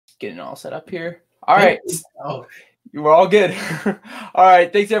Getting all set up here. All Thank right. you. Oh, You were all good. All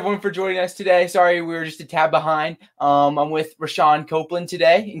right. Thanks everyone for joining us today. Sorry, we were just a tab behind. I'm with Rashawn Copeland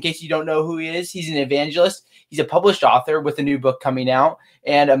today. In case you don't know who he is, he's an evangelist. He's a published author with a new book coming out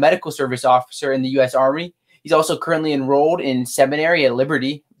and a medical service officer in the U.S. Army. He's also currently enrolled in seminary at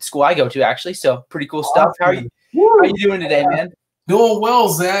Liberty, the school I go to, actually. So pretty cool stuff. How are you doing today, man? doing well,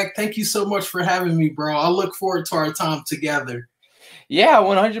 Zach. Thank you so much for having me, bro. I look forward to our time together. Yeah,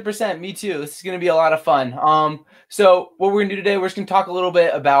 100%. Me too. This is going to be a lot of fun. So what we're going to do today, we're just going to talk a little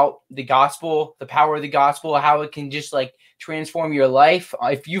bit about the gospel, the power of the gospel, how it can just like transform your life.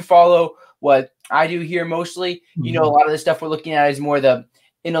 If you follow what I do here mostly, you know, a lot of the stuff we're looking at is more the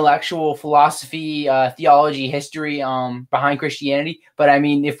intellectual philosophy, theology, history behind Christianity. But I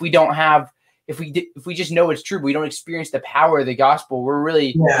mean, if we just know it's true, but we don't experience the power of the gospel, we're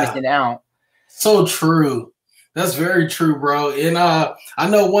really missing out. So true. That's very true, bro. And I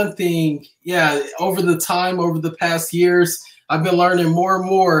know one thing, over the past years, I've been learning more and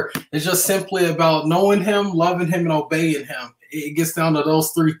more. It's just simply about knowing him, loving him, and obeying him. It gets down to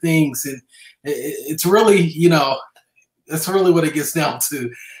those three things. And it's really, that's really what it gets down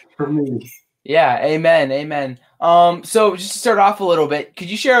to for me. Yeah, amen. So just to start off a little bit, could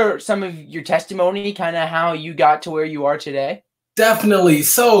you share some of your testimony, kind of how you got to where you are today? Definitely.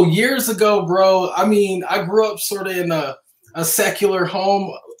 So years ago, bro, I mean, I grew up sort of in a secular home,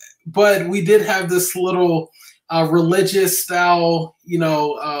 but we did have this little religious style,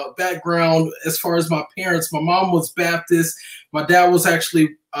 background as far as my parents. My mom was Baptist. My dad was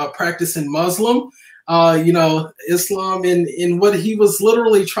actually practicing Muslim, Islam. And what he was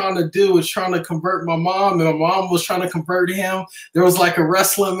literally trying to do is trying to convert my mom, and my mom was trying to convert him. There was like a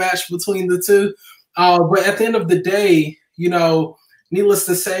wrestling match between the two. But at the end of the day, needless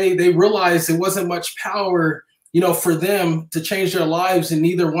to say, they realized it wasn't much power, for them to change their lives in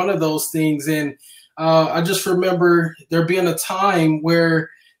neither one of those things. And I just remember there being a time where,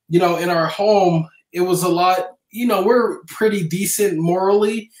 in our home, it was a lot, we're pretty decent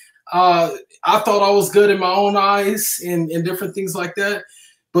morally. I thought I was good in my own eyes and different things like that.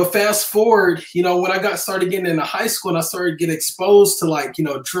 But fast forward, when I started getting into high school and I started getting exposed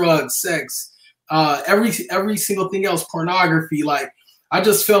to drugs, sex, every single thing else, pornography, like I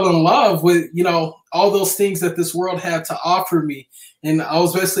just fell in love with, all those things that this world had to offer me. And I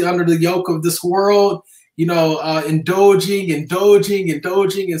was basically under the yoke of this world, indulging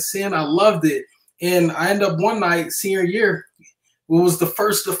in sin. I loved it. And I ended up one night, senior year, it was the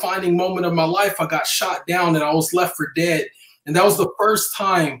first defining moment of my life. I got shot down and I was left for dead. And that was the first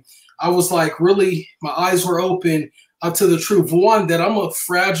time I was like, really, my eyes were open to the truth. One, that I'm a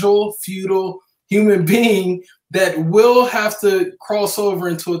fragile, futile human being that will have to cross over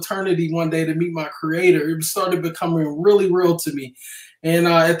into eternity one day to meet my creator. It started becoming really real to me. And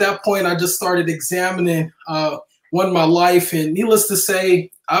at that point, I just started examining my life. And needless to say,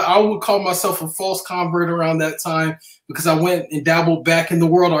 I would call myself a false convert around that time because I went and dabbled back in the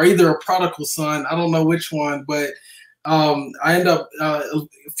world, or either a prodigal son. I don't know which one, but I ended up a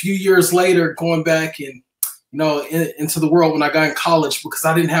few years later going back and into the world when I got in college, because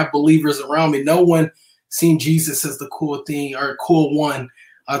I didn't have believers around me. No one seen Jesus as the cool thing or cool one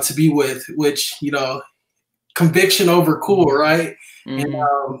to be with, which, conviction over cool, right? Mm-hmm.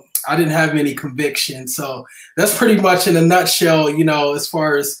 And I didn't have any conviction. So that's pretty much in a nutshell, as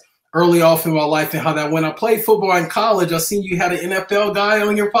far as early off in my life and how that went. I played football in college. I seen you had an NFL guy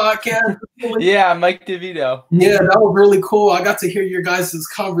on your podcast. Yeah, Mike DeVito. Yeah, that was really cool. I got to hear your guys'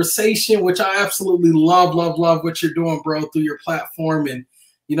 conversation, which I absolutely love what you're doing, bro, through your platform. And,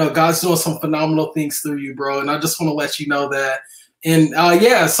 God's doing some phenomenal things through you, bro. And I just want to let you know that. And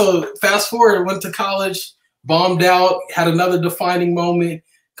so fast forward, I went to college, bombed out, had another defining moment,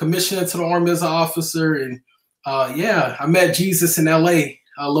 commissioned into the Army as an officer. And I met Jesus in LA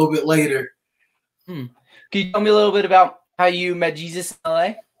a little bit later. Can you tell me a little bit about how you met Jesus in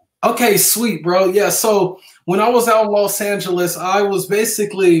LA? Okay, sweet, bro. Yeah. So when I was out in Los Angeles, I was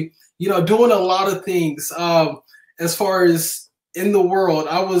basically, doing a lot of things as far as in the world.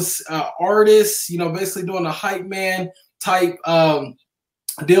 I was an artist, basically doing a hype man type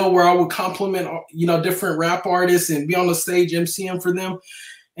deal where I would compliment, different rap artists and be on the stage emceeing for them.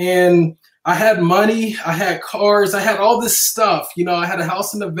 And I had money, I had cars, I had all this stuff. I had a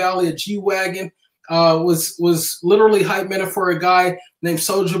house in the valley, a G-Wagon, was literally hype man for a guy named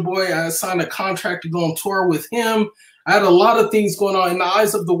Soulja Boy. I signed a contract to go on tour with him. I had a lot of things going on. In the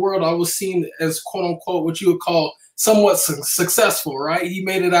eyes of the world, I was seen as, quote unquote, what you would call somewhat successful, right? He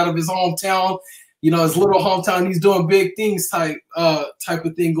made it out of his hometown, his little hometown. He's doing big things type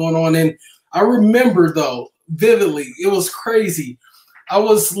of thing going on. And I remember, though, vividly, it was crazy. I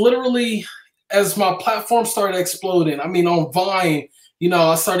was literally, as my platform started exploding, I mean, on Vine, you know,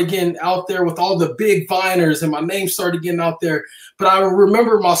 I started getting out there with all the big Viners and my name started getting out there. But I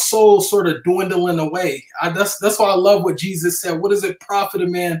remember my soul sort of dwindling away. That's why I love what Jesus said. What does it profit a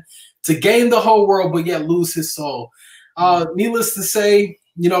man to gain the whole world, but yet lose his soul? Needless to say,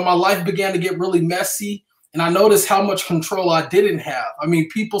 you know, my life began to get really messy. And I noticed how much control I didn't have. I mean,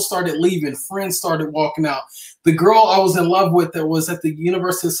 people started leaving. Friends started walking out. The girl I was in love with that was at the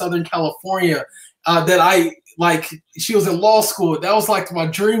University of Southern California that I like, she was in law school. That was like my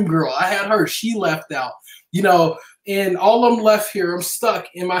dream girl. I had her. She left out, you know, and all I'm left here. I'm stuck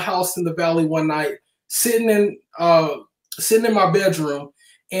in my house in the Valley one night, sitting in my bedroom.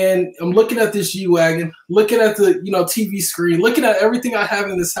 And I'm looking at this G-Wagon, looking at the, you know, TV screen, looking at everything I have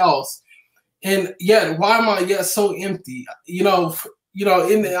in this house. And yet, why am I yet so empty? And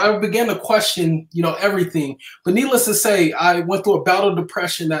I began to question, you know, everything. But needless to say, I went through a bout of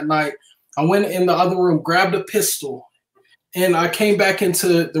depression that night. I went in the other room, grabbed a pistol, and I came back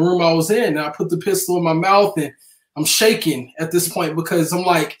into the room I was in. And I put the pistol in my mouth, and I'm shaking at this point because I'm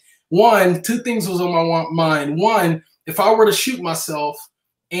like, two things was on my mind. One, if I were to shoot myself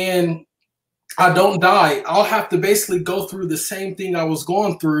and I don't die, I'll have to basically go through the same thing I was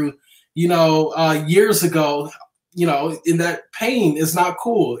going through, you know, years ago, you know, and that pain is not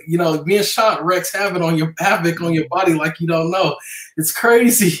cool. You know, being shot wreaks havoc on your body like you don't know. It's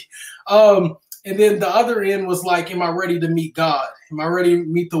crazy. And then the other end was like, am I ready to meet God? Am I ready to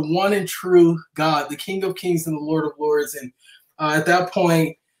meet the one and true God, the King of Kings and the Lord of Lords? And at that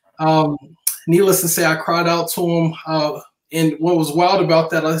point, needless to say, I cried out to him. And what was wild about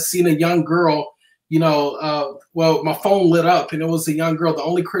that, I seen a young girl, you know, well, my phone lit up and it was a young girl, the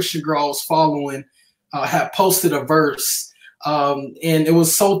only Christian girl I was following, had posted a verse. And it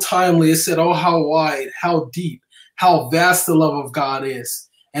was so timely. It said, oh, how wide, how deep, how vast the love of God is.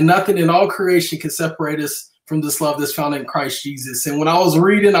 And nothing in all creation can separate us from this love that's found in Christ Jesus. And when I was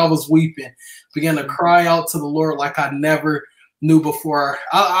reading, I was weeping, began to cry out to the Lord like I never knew before.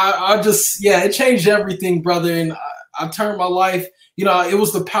 I just, yeah, it changed everything, brother. And I turned my life, you know, it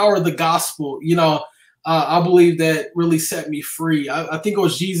was the power of the gospel, you know, I believe that really set me free. I think it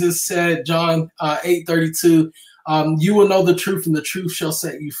was Jesus said, John 8:32, you will know the truth and the truth shall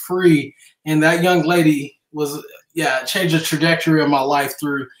set you free. And that young lady was, yeah, changed the trajectory of my life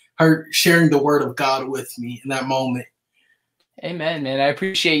through her sharing the word of God with me in that moment. Amen, man. I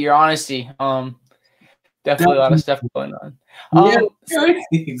appreciate your honesty. Definitely a lot of stuff going on. Yeah,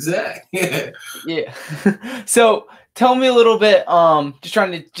 exactly. Yeah. So tell me a little bit, just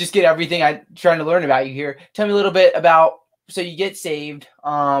trying to get everything I'm trying to learn about you here. Tell me a little bit about, so you get saved.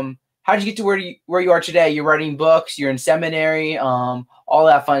 How did you get to where you are today? You're writing books, you're in seminary, all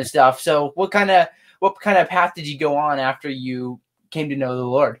that fun stuff. So what kind of path did you go on after you came to know the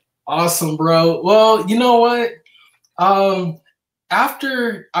Lord? Awesome, bro. Well, you know what?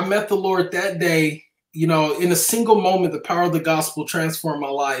 After I met the Lord that day, you know, in a single moment, the power of the gospel transformed my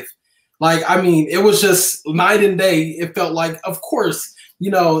life. Like, I mean, it was just night and day. It felt like, of course,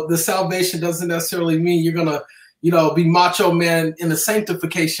 you know, the salvation doesn't necessarily mean you're going to, you know, be macho man in the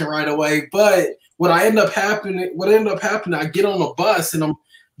sanctification right away. But what ended up happening, I get on a bus and I'm,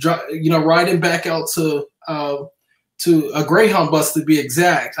 you know, riding back out to a Greyhound bus to be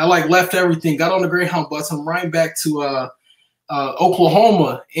exact. I like left everything, got on the Greyhound bus. I'm riding back to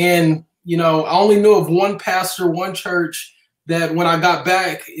Oklahoma. And, you know, I only knew of one pastor, one church that when I got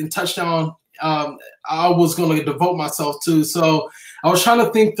back in touchdown, I was going to devote myself to. So I was trying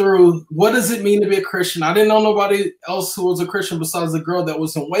to think through, what does it mean to be a Christian? I didn't know nobody else who was a Christian besides the girl that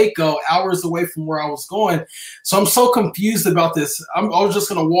was in Waco, hours away from where I was going. So I'm so confused about this. I was just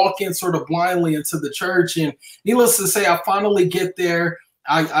going to walk in sort of blindly into the church. And needless to say, I finally get there.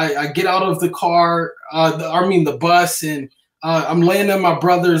 I get out of the car, the bus, and I'm laying in my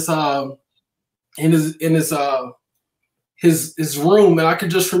brother's in his room, and I could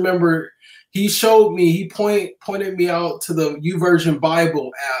just remember he pointed me out to the YouVersion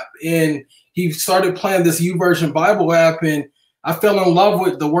Bible app, and he started playing this YouVersion Bible app, and I fell in love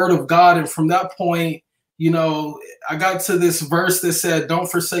with the Word of God. And from that point, you know, I got to this verse that said,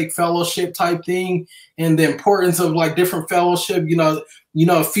 "Don't forsake fellowship" type thing, and the importance of like different fellowship. You know,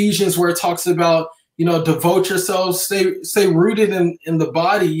 Ephesians, where it talks about, you know, devote yourselves, stay rooted in the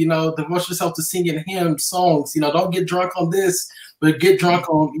body, you know, devote yourself to singing hymns, songs, you know, don't get drunk on this, but get drunk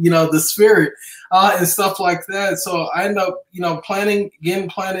on, you know, the spirit and stuff like that. So I ended up, you know, getting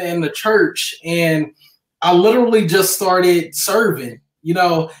planted in the church, and I literally just started serving. You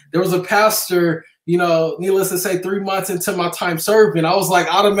know, there was a pastor, needless to say, 3 months into my time serving, I was like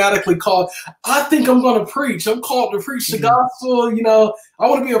automatically called. I think I'm going to preach. I'm called to preach the gospel. I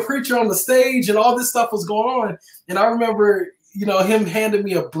want to be a preacher on the stage, and all this stuff was going on. And I remember, him handing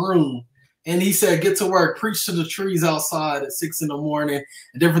me a broom, and he said, "Get to work, preach to the trees outside at 6 a.m. and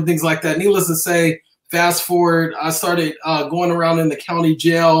different things like that." Needless to say, fast forward, I started going around in the county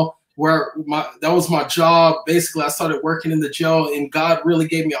jail, where that was my job. Basically, I started working in the jail, and God really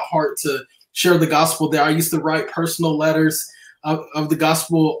gave me a heart to share the gospel there. I used to write personal letters of the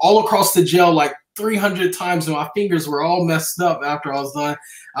gospel all across the jail, like 300 times, and my fingers were all messed up after I was done.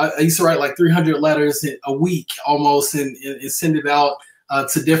 I used to write like 300 letters a week almost, and send it out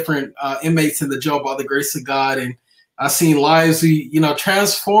to different inmates in the jail by the grace of God. And I've seen lives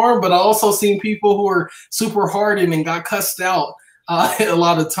transform, but I also seen people who are super hardened and got cussed out a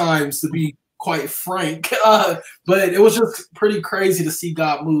lot of times, to be quite frank. But it was just pretty crazy to see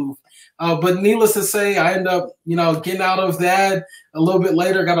God move. But needless to say, I ended up, getting out of that. A little bit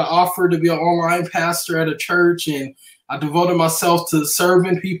later, got an offer to be an online pastor at a church, and I devoted myself to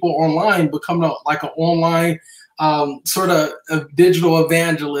serving people online, becoming like an online sort of a digital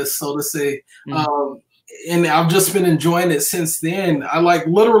evangelist, so to say. And I've just been enjoying it since then. I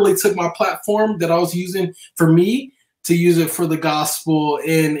literally took my platform that I was using for me to use it for the gospel,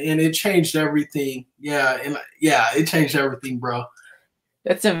 and it changed everything. It changed everything, bro.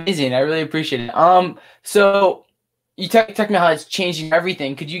 That's amazing. I really appreciate it. So you talked about how it's changing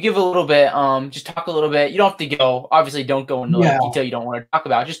everything. Could you give a little bit, just talk a little bit? You don't have to go, obviously don't go into detail you don't want to talk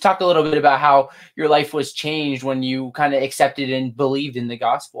about. Just talk a little bit about how your life was changed when you kind of accepted and believed in the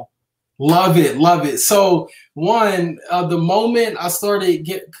gospel. Love it. Love it. So one, the moment I started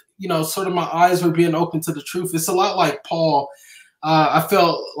sort of my eyes were being open to the truth, it's a lot like Paul. I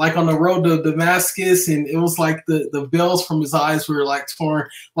felt like on the road to Damascus, and it was like the veils from his eyes were like torn.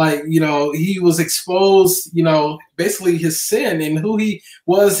 Like, he was exposed, basically his sin and who he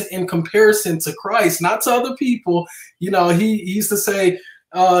was in comparison to Christ, not to other people. He used to say,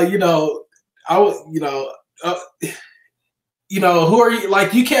 who are you?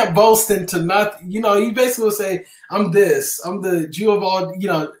 Like, you can't boast into nothing. He basically would say, I'm the Jew of all,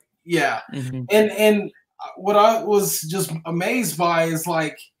 Mm-hmm. And what I was just amazed by is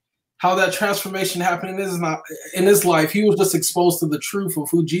like how that transformation happened in his life. He was just exposed to the truth of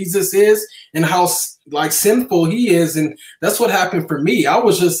who Jesus is and how sinful he is. And that's what happened for me. I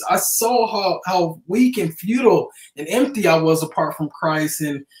saw how weak and futile and empty I was apart from Christ.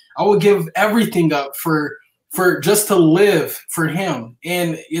 And I would give everything up for just to live for him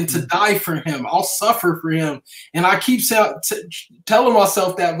and to die for him. I'll suffer for him. And I keep telling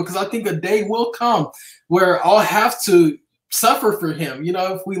myself that because I think a day will come where I'll have to suffer for him.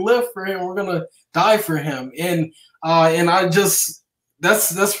 If we live for him, we're going to die for him. And I just,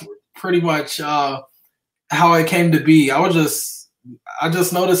 that's pretty much how it came to be. I just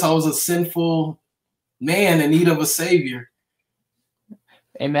noticed I was a sinful man in need of a savior.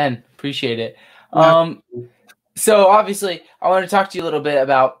 Amen. Appreciate it. So obviously I want to talk to you a little bit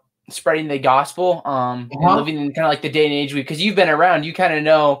about spreading the gospel, and living in kind of like the day and age, because you've been around, you kind of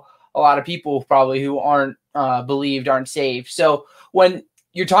know a lot of people probably who aren't believed, aren't saved. So when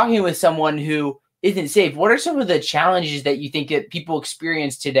you're talking with someone who isn't saved, what are some of the challenges that you think that people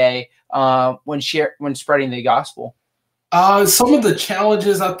experience today when spreading the gospel? Some of the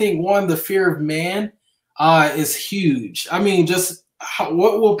challenges, I think, one, the fear of man is huge. I mean, just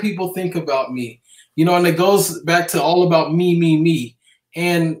what will people think about me? And it goes back to all about me.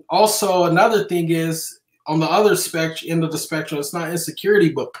 And also another thing is on the other end of the spectrum, it's not insecurity,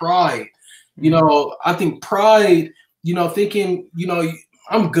 but pride. I think pride, thinking,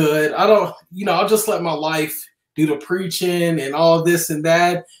 I'm good. I don't, I'll just let my life do the preaching and all this and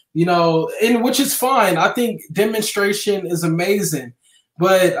that, and which is fine. I think demonstration is amazing,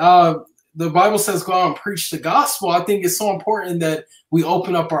 but the Bible says go out and preach the gospel. I think it's so important that we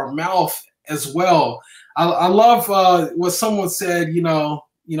open up our mouth as well. I love what someone said,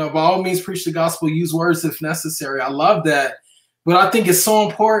 by all means preach the gospel, use words if necessary. I love that. But I think it's so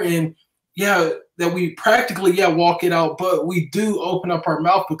important, that we practically, walk it out, but we do open up our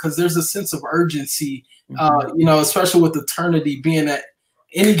mouth because there's a sense of urgency, especially with eternity being at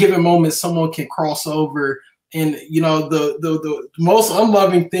any given moment, someone can cross over. And, the most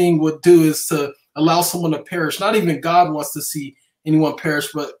unloving thing would do is to allow someone to perish. Not even God wants to see anyone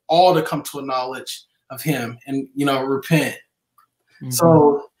perish, but all to come to a knowledge of him and, repent. Mm-hmm.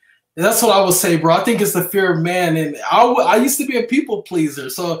 So that's what I would say, bro. I think it's the fear of man. And I used to be a people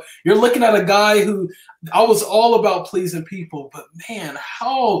pleaser. So you're looking at a guy who I was all about pleasing people, but man,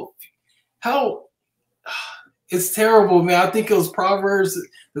 how It's terrible, man. I think it was Proverbs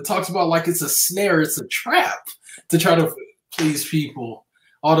that talks about like it's a snare, it's a trap to try to please people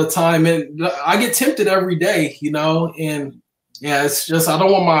all the time. And I get tempted every day, you know, and yeah, it's just I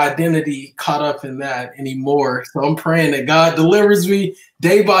don't want my identity caught up in that anymore. So I'm praying that God delivers me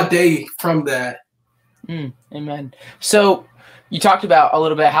day by day from that. Amen. So you talked about a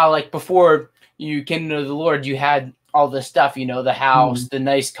little bit how like before you came to know the Lord, you had all this stuff, you know, the house, the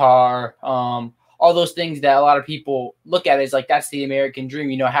nice car, all those things that a lot of people look at as like that's the American dream,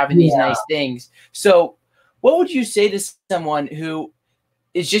 you know, having these nice things. So what would you say to someone who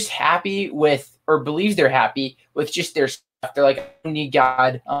is just happy with or believes they're happy with just their stuff? They're like, I don't need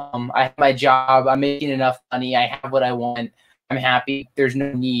God. I have my job. I'm making enough money. I have what I want. I'm happy. There's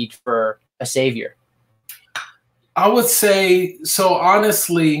no need for a savior. I would say, so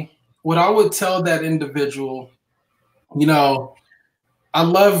honestly, what I would tell that individual, you know, I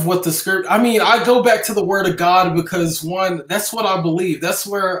love what the script, I mean, I go back to the word of God because one, that's what I believe. That's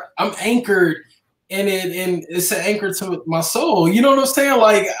where I'm anchored in it. And it's an anchor to my soul. You know what I'm saying?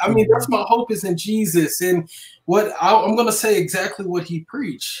 Like, I mean, that's my hope is in Jesus. And what I'm going to say exactly what he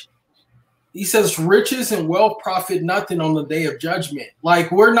preached. He says, riches and wealth profit nothing on the day of judgment. Like,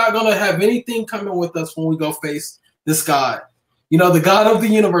 we're not going to have anything coming with us when we go face this God, you know, the God of the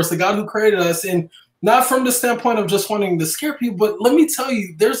universe, the God who created us. And not from the standpoint of just wanting to scare people, but let me tell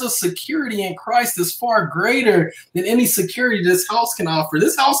you, there's a security in Christ that's far greater than any security this house can offer.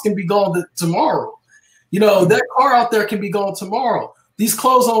 This house can be gone tomorrow. You know, that car out there can be gone tomorrow. These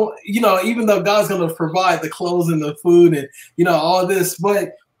clothes, you know, even though God's going to provide the clothes and the food and, you know, all this,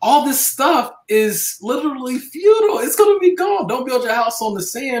 but all this stuff is literally futile. It's going to be gone. Don't build your house on the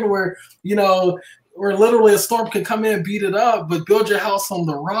sand where, you know, where literally a storm can come in and beat it up, but build your house on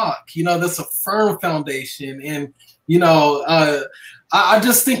the rock. You know, that's a firm foundation. And, you know, I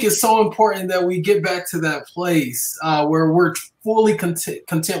just think it's so important that we get back to that place where we're fully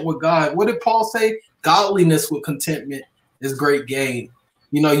content with God. What did Paul say? Godliness with contentment is great gain.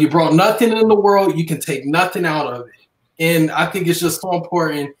 You know, you brought nothing in the world, you can take nothing out of it. And I think it's just so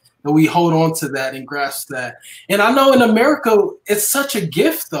important that we hold on to that and grasp that. And I know in America, it's such a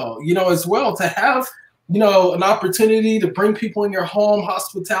gift, though, you know, as well, to have, you know, an opportunity to bring people in your home,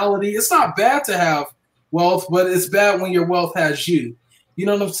 hospitality. It's not bad to have wealth, but it's bad when your wealth has you. You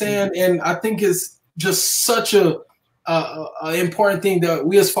know what I'm saying? And I think it's just such a important thing that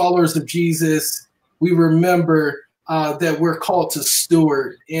we as followers of Jesus, we remember that we're called to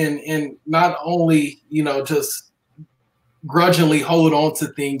steward and not only, you know, just grudgingly hold on to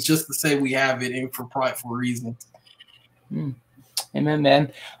things just to say we have it and for prideful reasons. Amen,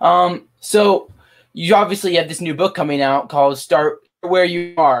 man. So you obviously have this new book coming out called Start Where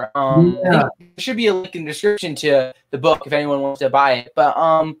You Are. There should be a link in the description to the book if anyone wants to buy it.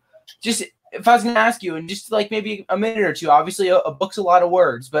 But just if I was going to ask you, and just like maybe a minute or two, obviously a book's a lot of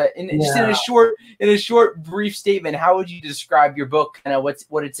words, but just in a short, brief statement, how would you describe your book? Kind of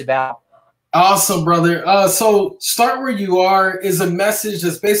what it's about? Awesome, brother. So Start Where You Are is a message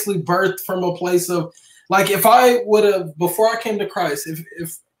that's basically birthed from a place of, like, if I would have, before I came to Christ,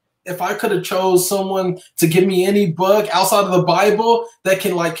 if I could have chose someone to give me any book outside of the Bible that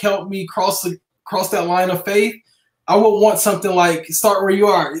can like help me cross that line of faith, I would want something like Start Where You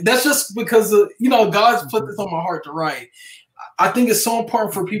Are. That's just because you know, God's put this on my heart to write. I think it's so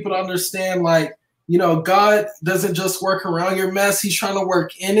important for people to understand, like, you know, God doesn't just work around your mess. He's trying to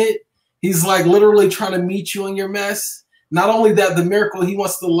work in it. He's like literally trying to meet you in your mess. Not only that, the miracle, he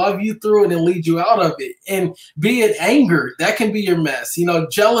wants to love you through it and lead you out of it. And be it anger, that can be your mess. You know,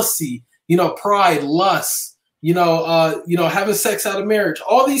 jealousy, you know, pride, lust, you know, having sex out of marriage.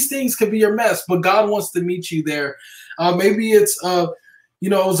 All these things could be your mess, but God wants to meet you there. Maybe it's, you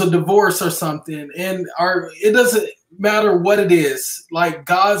know, it was a divorce or something. And it doesn't matter what it is. Like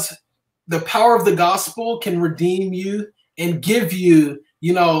the power of the gospel can redeem you and give you,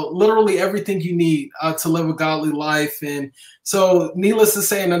 you know, literally everything you need to live a godly life. And so needless to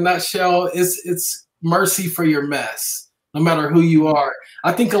say, in a nutshell, it's mercy for your mess, no matter who you are.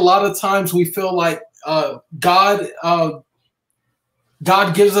 I think a lot of times we feel like God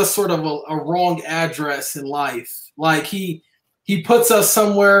gives us sort of a wrong address in life. Like he puts us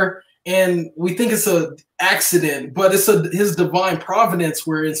somewhere and we think it's an accident, but it's his divine providence.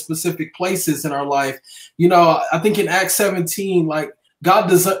 We're in specific places in our life. You know, I think in Acts 17, like,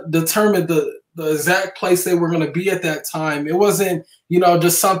 God determined the exact place they were going to be at that time. It wasn't, you know,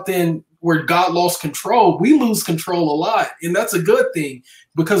 just something where God lost control. We lose control a lot, and that's a good thing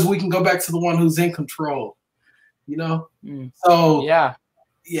because we can go back to the one who's in control, you know? So,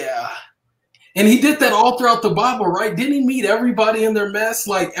 yeah. And he did that all throughout the Bible, right? Didn't he meet everybody in their mess?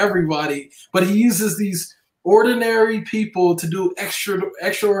 Like everybody. But he uses these ordinary people to do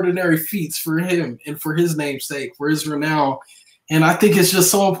extraordinary feats for him and for his name's sake, for his renown. And I think it's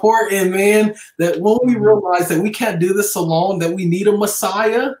just so important, man, that when we realize that we can't do this alone, that we need a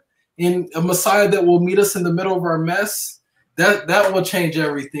Messiah, and a Messiah that will meet us in the middle of our mess, that will change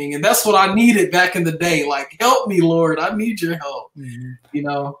everything. And that's what I needed back in the day. Like, help me, Lord. I need your help, you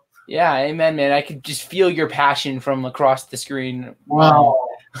know? Yeah, amen, man. I could just feel your passion from across the screen. Wow.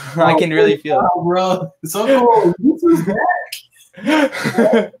 I can really feel it. Wow, bro. It's so cool. This is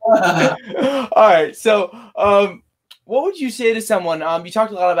back. All right. So, what would you say to someone? You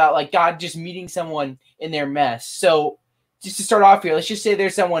talked a lot about like God just meeting someone in their mess. So, just to start off here, let's just say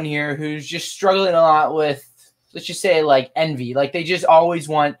there's someone here who's just struggling a lot with, let's just say, like envy. Like they just always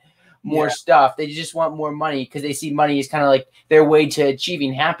want more stuff. They just want more money because they see money as kind of like their way to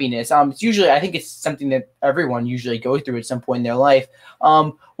achieving happiness. It's usually, I think it's something that everyone usually goes through at some point in their life.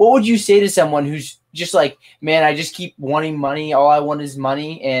 What would you say to someone who's just like, man, I just keep wanting money. All I want is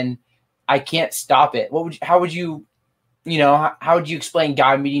money and I can't stop it. How would you explain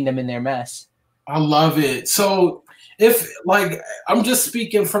God meeting them in their mess? I love it. So if like, I'm just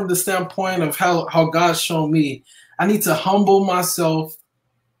speaking from the standpoint of how God's shown me, I need to humble myself.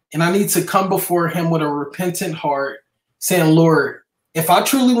 And I need to come before him with a repentant heart, saying, Lord, if I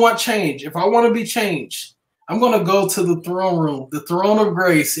truly want change, if I want to be changed, I'm going to go to the throne room, the throne of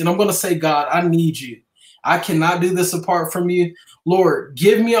grace, and I'm going to say, God, I need you. I cannot do this apart from you. Lord,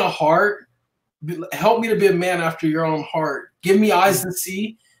 give me a heart. Help me to be a man after your own heart. Give me eyes to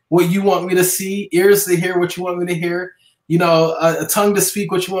see what you want me to see, ears to hear what you want me to hear, a tongue to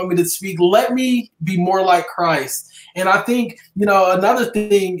speak what you want me to speak. Let me be more like Christ. And I think, another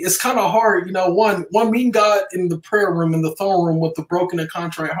thing, it's kind of hard, one meeting God in the prayer room, in the throne room with the broken and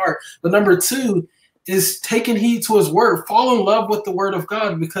contrite heart. But number two is taking heed to his word. Fall in love with the word of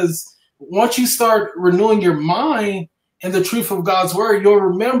God, because once you start renewing your mind and the truth of God's word, you'll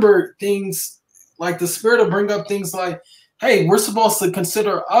remember things like the Spirit will bring up things like, hey, we're supposed to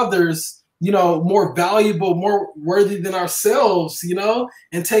consider others more valuable, more worthy than ourselves,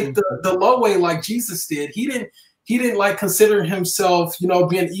 and take the low way like Jesus did. He didn't like consider himself,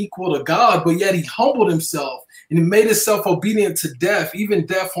 being equal to God, but yet he humbled himself and he made himself obedient to death, even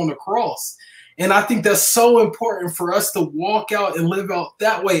death on the cross. And I think that's so important for us to walk out and live out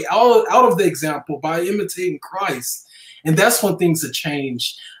that way, out of the example, by imitating Christ. And that's when things have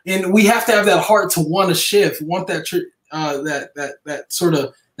changed. And we have to have that heart to want to shift, want that sort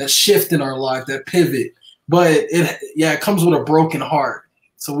of that shift in our life, that pivot. But it comes with a broken heart.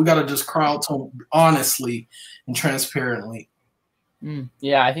 So we got to just cry out to him honestly and transparently.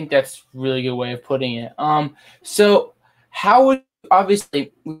 Yeah, I think that's a really good way of putting it. So how would,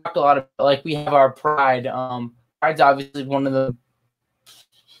 obviously we talked a lot about, like, we have our pride. Pride's obviously one of the,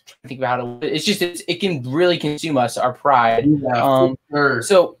 I think about it. It can really consume us, our pride. Yeah, sure.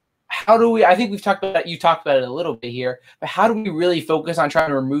 So how do we, I think you talked about it a little bit here, but how do we really focus on trying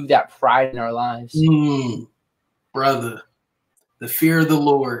to remove that pride in our lives? Brother, the fear of the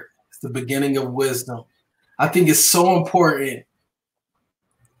Lord is the beginning of wisdom. I think it's so important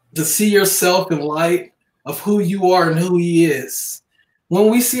to see yourself in light of who you are and who he is. When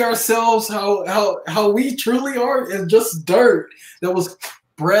we see ourselves how we truly are as just dirt that was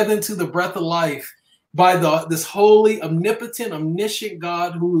breathed into the breath of life by this holy, omnipotent, omniscient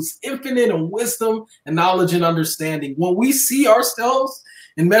God who is infinite in wisdom and knowledge and understanding. When we see ourselves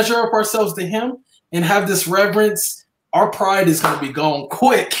and measure up ourselves to him and have this reverence, our pride is going to be gone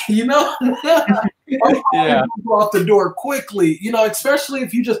quick, Yeah. Go off the door quickly, especially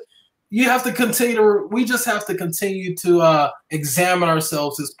if we just have to continue to examine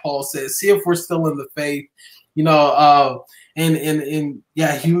ourselves, as Paul says, see if we're still in the faith, and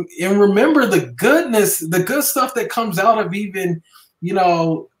remember the goodness, the good stuff that comes out of even,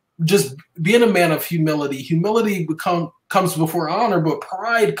 just being a man of humility. Humility comes before honor, but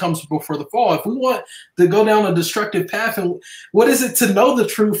pride comes before the fall. If we want to go down a destructive path, and what is it to know the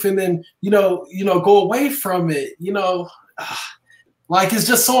truth and then, go away from it, like, it's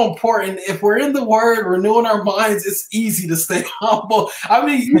just so important. If we're in the word, renewing our minds, it's easy to stay humble. I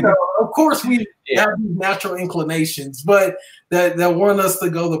mean, of course we have these natural inclinations, but that want us to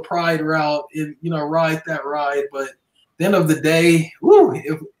go the pride route and, ride that ride. But at the end of the day,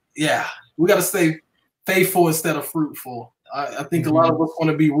 we got to stay faithful instead of fruitful. I think a lot of us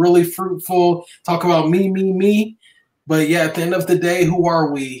want to be really fruitful, talk about me. But at the end of the day, who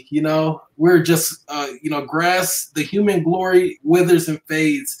are we? We're just, grass, the human glory withers and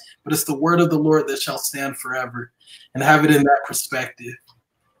fades, but it's the word of the Lord that shall stand forever, and have it in that perspective.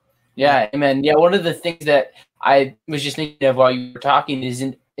 Yeah, amen. Yeah, one of the things that I was just thinking of while you were talking is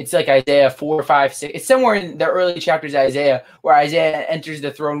It's like Isaiah 4, 5, 6. It's somewhere in the early chapters of Isaiah where Isaiah enters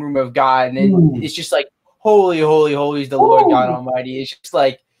the throne room of God, and then it's just like, holy, holy, holy is the Lord God Almighty. It's just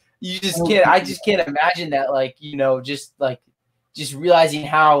like you just can't. I just can't imagine that. Like, you know, just realizing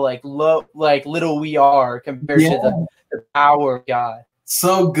how like little we are compared to the power of God.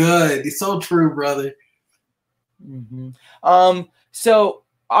 So good. It's so true, brother. So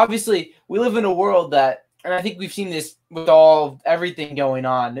obviously we live in a world that, and I think we've seen this with everything going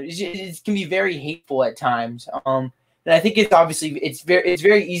on. It can be very hateful at times. And I think it's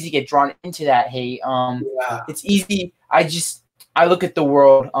very easy to get drawn into that hate. It's easy. I look at the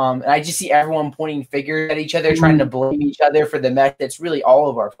world, and I just see everyone pointing fingers at each other, trying to blame each other for the mess that's really all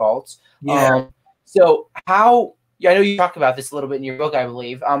of our faults. So I know you talk about this a little bit in your book, I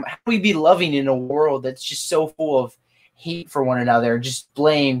believe. How do we be loving in a world that's just so full of hate for one another, just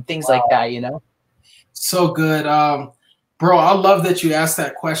blame, things like that, you know? So good. Bro, I love that you asked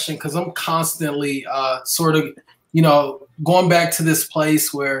that question, because I'm constantly sort of, you know, going back to this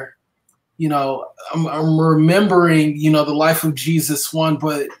place where, you know, I'm remembering, you know, the life of Jesus one,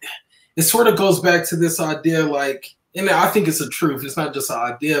 but it sort of goes back to this idea, like, and I think it's a truth. It's not just an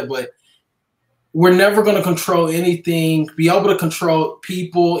idea, but we're never going to control anything, be able to control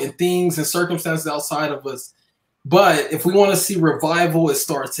people and things and circumstances outside of us. But if we want to see revival, it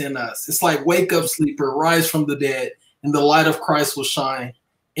starts in us. It's like, wake up, sleeper, rise from the dead, and the light of Christ will shine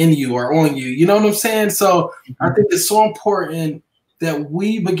in you or on you. You know what I'm saying? So I think it's so important that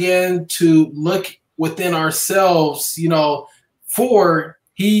we begin to look within ourselves, you know, for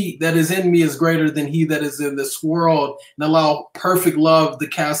he that is in me is greater than he that is in this world, and allow perfect love to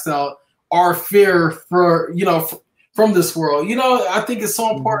cast out our fear for, you know, from this world. You know, I think it's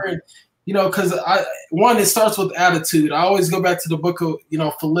so important, you know, because it starts with attitude. I always go back to the book of, you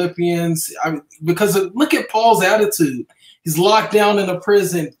know, Philippians, because look at Paul's attitude. He's locked down in a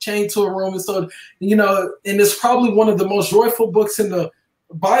prison, chained to a Roman soldier, you know, and it's probably one of the most joyful books in the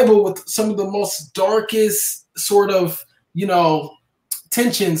Bible, with some of the most darkest sort of, you know,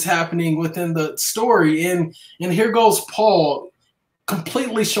 tensions happening within the story. And here goes Paul,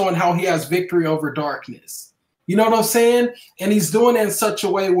 completely showing how he has victory over darkness. You know what I'm saying? And he's doing it in such a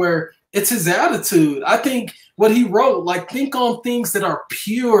way where it's his attitude. I think what he wrote, like, think on things that are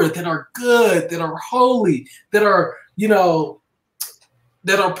pure, that are good, that are holy, that are, you know,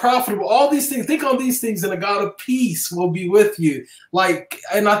 that are profitable, all these things. Think on these things, and the God of peace will be with you. Like,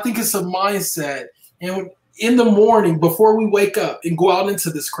 and I think it's a mindset. And in the morning, before we wake up and go out into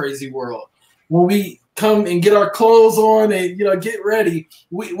this crazy world, when we come and get our clothes on and, you know, get ready,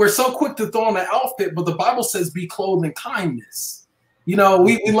 we're so quick to throw on an outfit, but the Bible says be clothed in kindness. You know,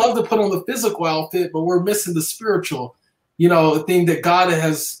 we love to put on the physical outfit, but we're missing the spiritual, you know, thing that God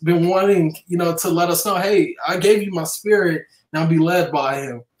has been wanting, you know, to let us know, hey, I gave you my spirit, now be led by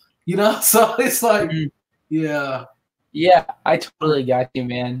him, you know? So it's like, yeah. Yeah, I totally got you,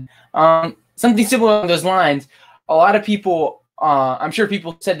 man. Something similar along those lines, a lot of people, I'm sure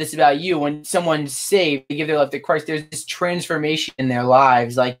people said this about you, when someone's saved, they give their life to Christ, there's this transformation in their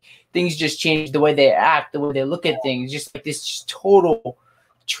lives. Like, things just change, the way they act, the way they look at things, just like this just total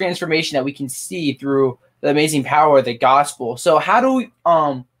transformation that we can see through the amazing power of the gospel. So how do we,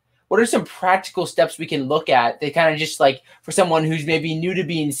 what are some practical steps we can look at that kind of just, like, for someone who's maybe new to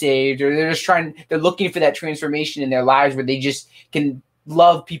being saved, or they're looking for that transformation in their lives where they just can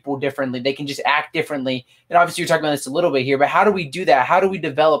love people differently, they can just act differently? And obviously you're talking about this a little bit here, but how do we do that? How do we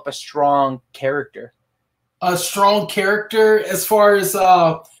develop a strong character? A strong character as far as,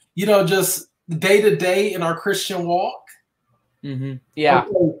 you know, just day to day in our Christian walk. Yeah.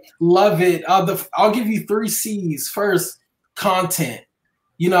 Okay, love it. I'll give you 3 C's. First, content.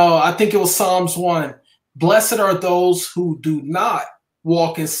 You know, I think it was Psalms 1. Blessed are those who do not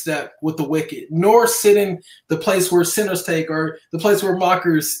walk in step with the wicked, nor sit in the place where sinners take, or the place where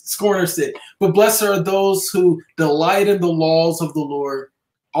mockers, scorners sit. But blessed are those who delight in the laws of the Lord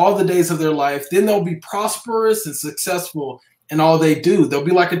all the days of their life. Then they'll be prosperous and successful in all they do. They'll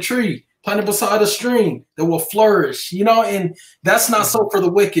be like a tree planted beside a stream that will flourish, you know, and that's not so for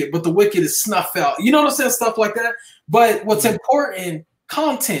the wicked, but the wicked is snuffed out. You know what I'm saying? Stuff like that. But what's important,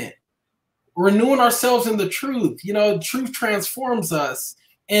 content, renewing ourselves in the truth. You know, truth transforms us.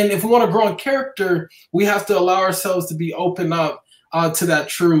 And if we want to grow in character, we have to allow ourselves to be open up to that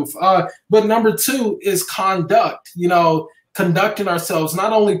truth. But number 2 is conduct, you know, conducting ourselves,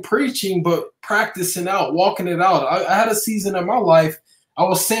 not only preaching, but practicing out, walking it out. I had a season in my life, I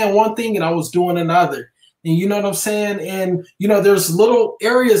was saying one thing and I was doing another. And you know what I'm saying? And, you know, there's little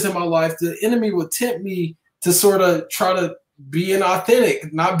areas in my life the enemy would tempt me to sort of try to be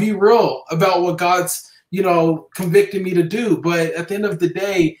inauthentic, not be real about what God's convicting me to do. But at the end of the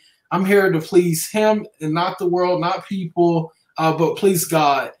day, I'm here to please him and not the world, not people, but please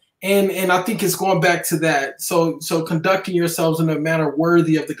God. And I think it's going back to that. So conducting yourselves in a manner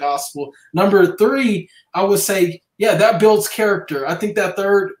worthy of the gospel. Number 3, I would say, yeah, that builds character. I think that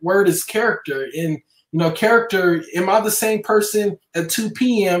third word is character. And character, am I the same person at 2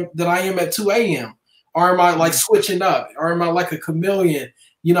 p.m. that I am at 2 a.m.? Or am I like switching up? Or am I like a chameleon?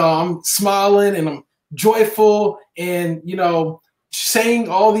 I'm smiling and I'm joyful and, saying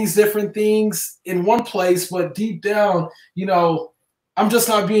all these different things in one place, but deep down, I'm just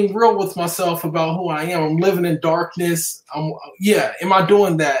not being real with myself about who I am. I'm living in darkness. Am I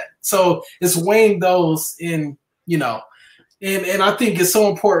doing that? So it's weighing those in, and I think it's so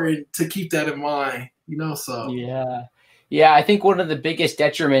important to keep that in mind, so. Yeah. I think one of the biggest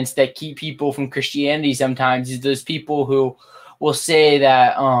detriments that keep people from Christianity sometimes is those people who will say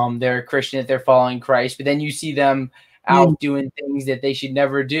that they're a Christian, that they're following Christ, but then you see them out doing things that they should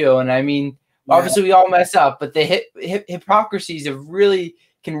never do. And I mean, obviously we all mess up, but the hypocrisies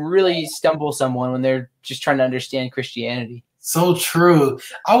can really stumble someone when they're just trying to understand Christianity. So true.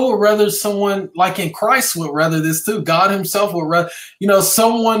 I would rather someone like in Christ would rather this too. God himself would rather,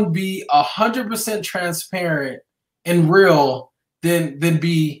 someone be 100% transparent and real than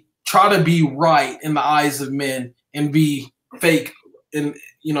try to be right in the eyes of men and be fake in,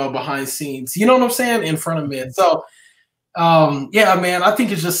 behind scenes. You know what I'm saying? In front of men. So man, I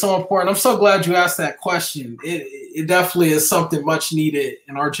think it's just so important. I'm so glad you asked that question. It definitely is something much needed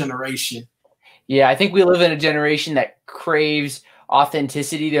in our generation. Yeah, I think we live in a generation that craves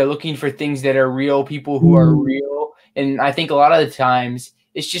authenticity. They're looking for things that are real, people who are real. And I think a lot of the times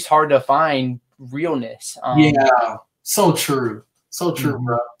it's just hard to find realness. So true. So true,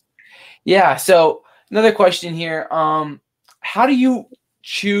 bro. Yeah. So another question here. How do you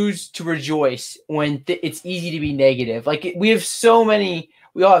choose to rejoice when it's easy to be negative? Like we all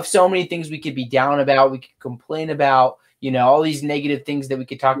have so many things we could be down about, we could complain about, all these negative things that we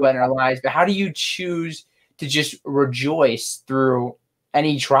could talk about in our lives, but how do you choose to just rejoice through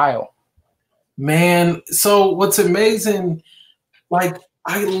any trial? Man, so what's amazing, like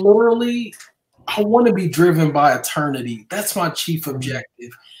I want to be driven by eternity. That's my chief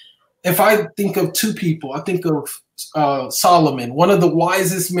objective. If I think of 2 people, I think of Solomon, one of the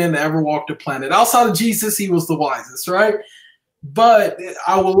wisest men that ever walked the planet. Outside of Jesus, he was the wisest, right? But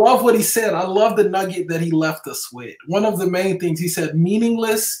I will love what he said. I love the nugget that he left us with. One of the main things he said,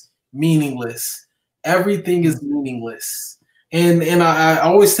 meaningless. Everything is meaningless. And I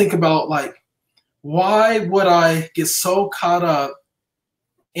always think about like, why would I get so caught up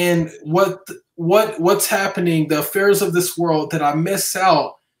in what's happening, the affairs of this world, that I miss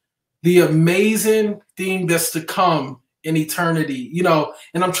out the amazing thing that's to come in eternity,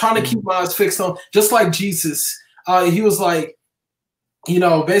 and I'm trying to keep my eyes fixed on, just like Jesus. He was like,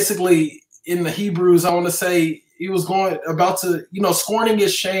 basically in the Hebrews, I want to say he was about to, scorning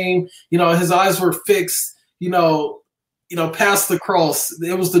his shame, his eyes were fixed, past the cross.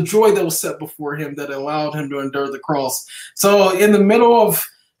 It was the joy that was set before him that allowed him to endure the cross. So in the middle of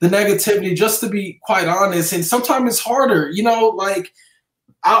the negativity, just to be quite honest, and sometimes it's harder, like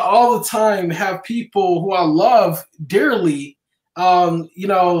I all the time have people who I love dearly, not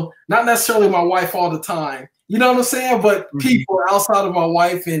necessarily my wife all the time, you know what I'm saying? But people outside of my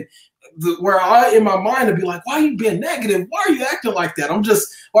wife, and where I, in my mind, would be like, why are you being negative? Why are you acting like that?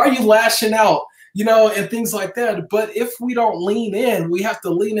 Why are you lashing out? And things like that. But if we don't lean in, we have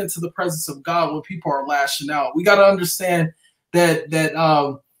to lean into the presence of God when people are lashing out. We got to understand that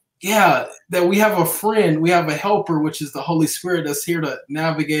we have a friend, we have a helper, which is the Holy Spirit, that's here to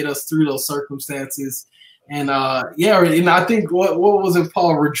navigate us through those circumstances. And and I think what was it,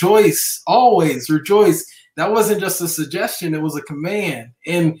 Paul? Rejoice, always rejoice. That wasn't just a suggestion, it was a command.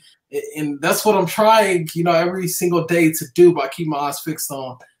 And that's what I'm trying, every single day to do by keeping my eyes fixed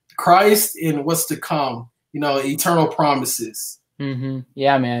on Christ and what's to come, eternal promises.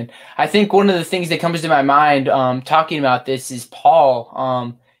 Yeah, man. I think one of the things that comes to my mind talking about this is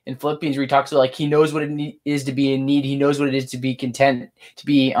Paul in Philippians, where he talks about like he knows what it is to be in need. He knows what it is to be content, to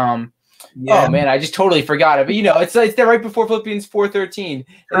be oh man, I just totally forgot it. But it's there right before Philippians 4:13.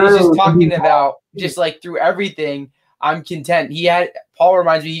 And he's just talking about just like through everything, I'm content. Paul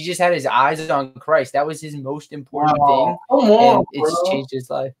reminds me, he just had his eyes on Christ. That was his most important thing. Come on, and it's just changed his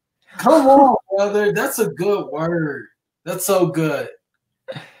life. Come on, brother. That's a good word. That's so good.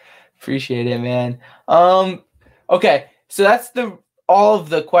 Appreciate it, man. Okay, so that's all of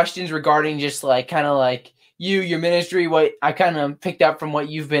the questions regarding just like kind of like your ministry, what I kind of picked up from what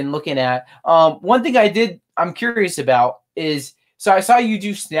you've been looking at. One thing I'm curious about is, So I saw you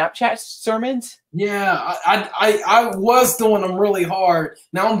do Snapchat sermons. Yeah, I was doing them really hard.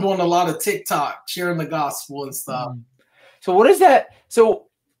 Now I'm doing a lot of TikTok, sharing the gospel and stuff. So what is that? So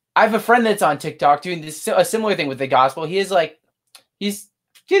I have a friend that's on TikTok doing this a similar thing with the gospel. He's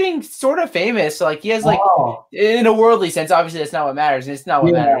getting sort of famous. So like he has like in a worldly sense, obviously that's not what matters, and it's not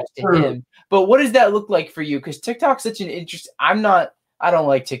what matters to him. But what does that look like for you? Because TikTok's such an interest. I don't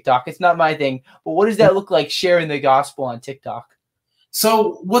like TikTok. It's not my thing. But what does that look like sharing the gospel on TikTok?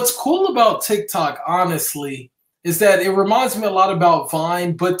 So what's cool about TikTok, honestly, is that it reminds me a lot about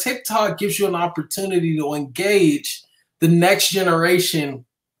Vine, but TikTok gives you an opportunity to engage the next generation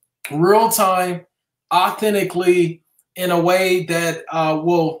real time, authentically, in a way that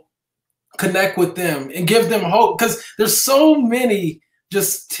will connect with them and give them hope. Because there's so many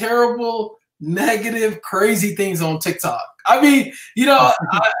just terrible, negative, crazy things on TikTok. I mean, you know,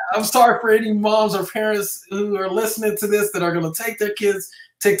 I'm sorry for any moms or parents who are listening to this that are going to take their kids'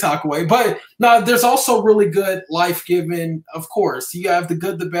 TikTok away. But no, there's also really good, life-giving, of course. You have the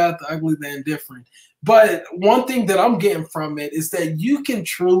good, the bad, the ugly, the indifferent. But one thing that I'm getting from it is that you can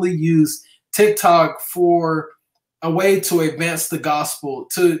truly use TikTok for a way to advance the gospel,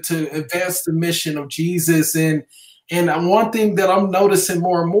 to advance the mission of Jesus. And one thing that I'm noticing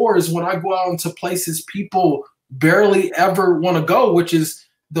more and more is when I go out into places people barely ever want to go, which is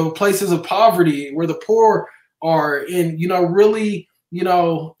the places of poverty where the poor are, and, you know, really, you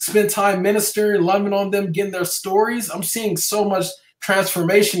know, spend time ministering, loving on them, getting their stories. I'm seeing so much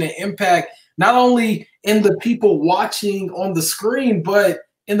transformation and impact, not only in the people watching on the screen, but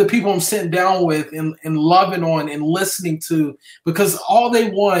in the people I'm sitting down with and loving on and listening to, because all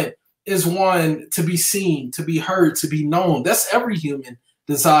they want is, one, to be seen, to be heard, to be known. That's every human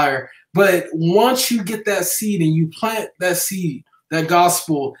desire. But once you get that seed and you plant that seed, that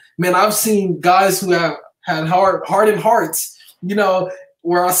gospel, man, I've seen guys who have had hardened hearts, you know,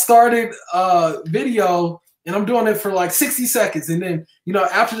 where I started a video and I'm doing it for like 60 seconds. And then, you know,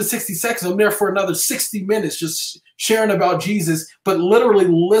 after the 60 seconds, I'm there for another 60 minutes just sharing about Jesus, but literally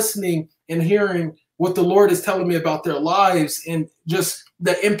listening and hearing what the Lord is telling me about their lives. And just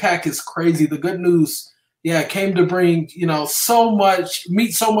the impact is crazy. The good news, yeah, came to bring, you know,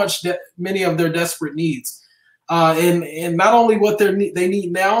 meet so much many of their desperate needs. And not only what they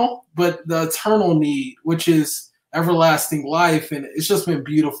need now, but the eternal need, which is everlasting life. And it's just been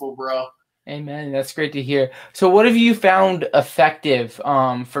beautiful, bro. Amen. That's great to hear. So what have you found effective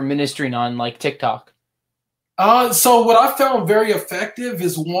for ministering on like TikTok? So what I found very effective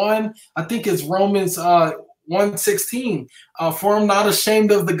is, one, I think it's Romans 1:16. For I'm not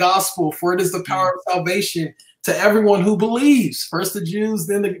ashamed of the gospel, for it is the power of salvation to everyone who believes. First the Jews,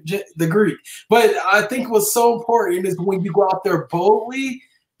 then the Greek. But I think what's so important is when you go out there boldly,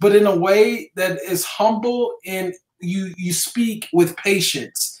 but in a way that is humble, and you speak with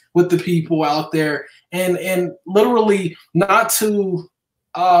patience with the people out there, and literally not to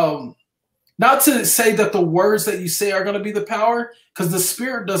say that the words that you say are going to be the power, because the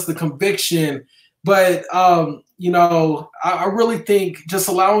Spirit does the conviction. But, you know, I really think just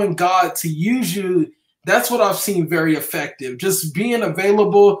allowing God to use you, that's what I've seen very effective. Just being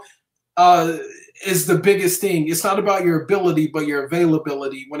available is the biggest thing. It's not about your ability, but your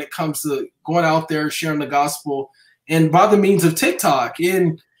availability when it comes to going out there, sharing the gospel, and by the means of TikTok.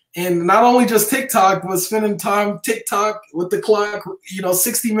 And not only just TikTok, but spending time TikTok with the clock, you know,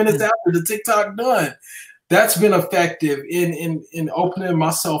 60 minutes after the TikTok done. That's been effective in opening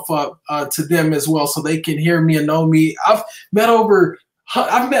myself up to them as well, so they can hear me and know me. I've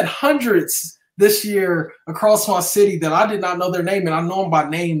met hundreds this year across my city that I did not know their name, and I know them by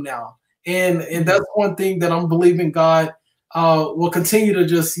name now. And that's one thing that I'm believing God will continue to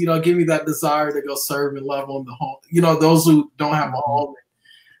just, you know, give me that desire to go serve and love on the home, you know, those who don't have a home.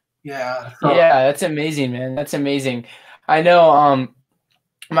 Yeah. Yeah, that's amazing, man. That's amazing. I know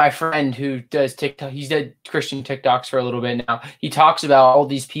my friend who does TikTok, he's done Christian TikToks for a little bit now. He talks about all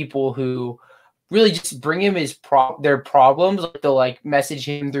these people who really just bring him their problems. Like they'll like message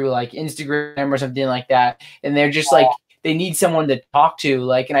him through like Instagram or something like that. And they're just like, they need someone to talk to.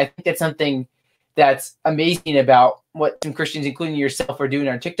 Like, and I think that's something that's amazing about what some Christians, including yourself, are doing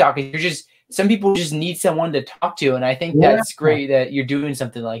on TikTok. Is some people just need someone to talk to. And I think that's great that you're doing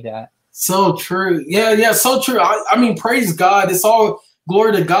something like that. So true. Yeah, so true. I mean, praise God. It's all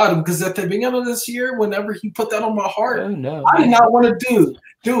glory to God, because at the beginning of this year, whenever he put that on my heart, I did not want to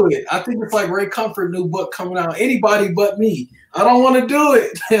do it. I think it's like Ray Comfort new book coming out. Anybody but me. I don't want to do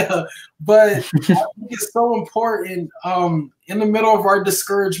it. But I think it's so important in the middle of our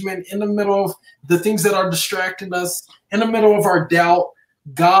discouragement, in the middle of the things that are distracting us, in the middle of our doubt.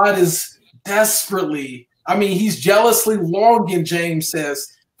 God is desperately, I mean, he's jealously longing, James says,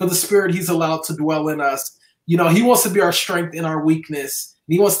 for the spirit he's allowed to dwell in us. You know, he wants to be our strength in our weakness.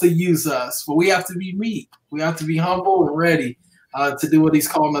 He wants to use us, but we have to be meek. We have to be humble and ready to do what he's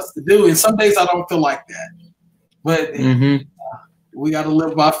calling us to do. And some days I don't feel like that, but we got to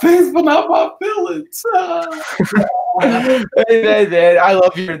live by faith, but not by feelings. Hey, man, I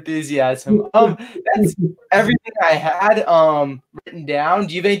love your enthusiasm. That's everything I had written down.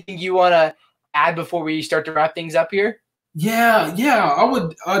 Do you have anything you want to add before we start to wrap things up here? Yeah, I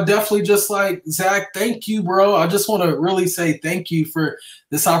would definitely just like, Zach, thank you, bro. I just want to really say thank you for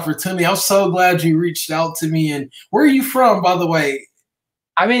this opportunity. I'm so glad you reached out to me. And where are you from, by the way?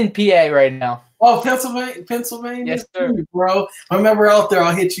 I'm in PA right now. Oh, Pennsylvania? Yes, sir. Bro, I remember out there,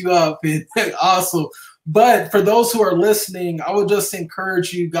 I'll hit you up. Awesome. But for those who are listening, I would just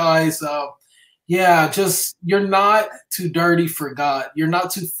encourage you guys, just you're not too dirty for God. You're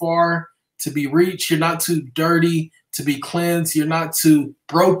not too far to be reached. You're not too dirty to be cleansed. You're not too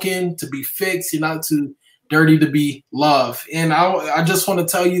broken to be fixed. You're not too dirty to be loved. And I just want to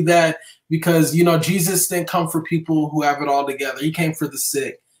tell you that because, you know, Jesus didn't come for people who have it all together. He came for the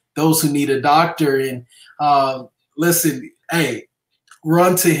sick, those who need a doctor. And listen, hey,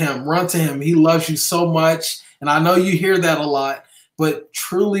 run to him. Run to him. He loves you so much. And I know you hear that a lot. But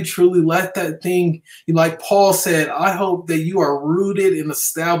truly, truly let that thing, like Paul said, I hope that you are rooted and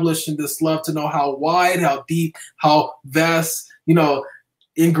established in this love to know how wide, how deep, how vast, you know,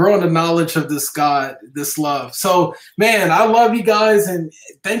 in growing the knowledge of this God, this love. So, man, I love you guys. And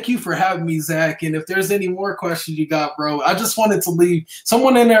thank you for having me, Zach. And if there's any more questions you got, bro, I just wanted to leave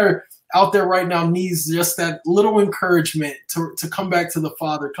someone out there right now needs just that little encouragement to come back to the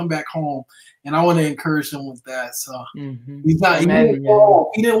Father, come back home. And I want to encourage them with that. So he's not, Amen,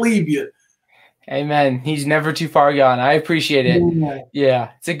 he didn't leave you. Amen. He's never too far gone. I appreciate it. Amen.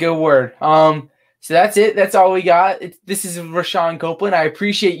 Yeah, it's a good word. So that's it. That's all we got. This is Rashawn Copeland. I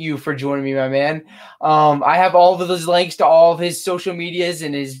appreciate you for joining me, my man. I have all of those links to all of his social medias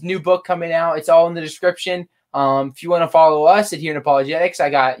and his new book coming out. It's all in the description. If you want to follow us at Here in Apologetics, I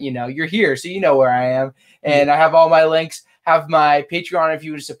got, you're here, so you know where I am. And I have all my links. Have my Patreon if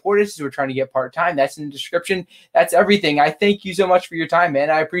you would support us. We're trying to get part-time. That's in the description. That's everything. I thank you so much for your time,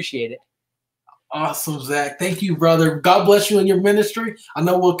 man. I appreciate it. Awesome, Zach. Thank you, brother. God bless you in your ministry. I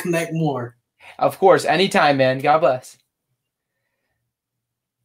know we'll connect more. Of course. Anytime, man. God bless.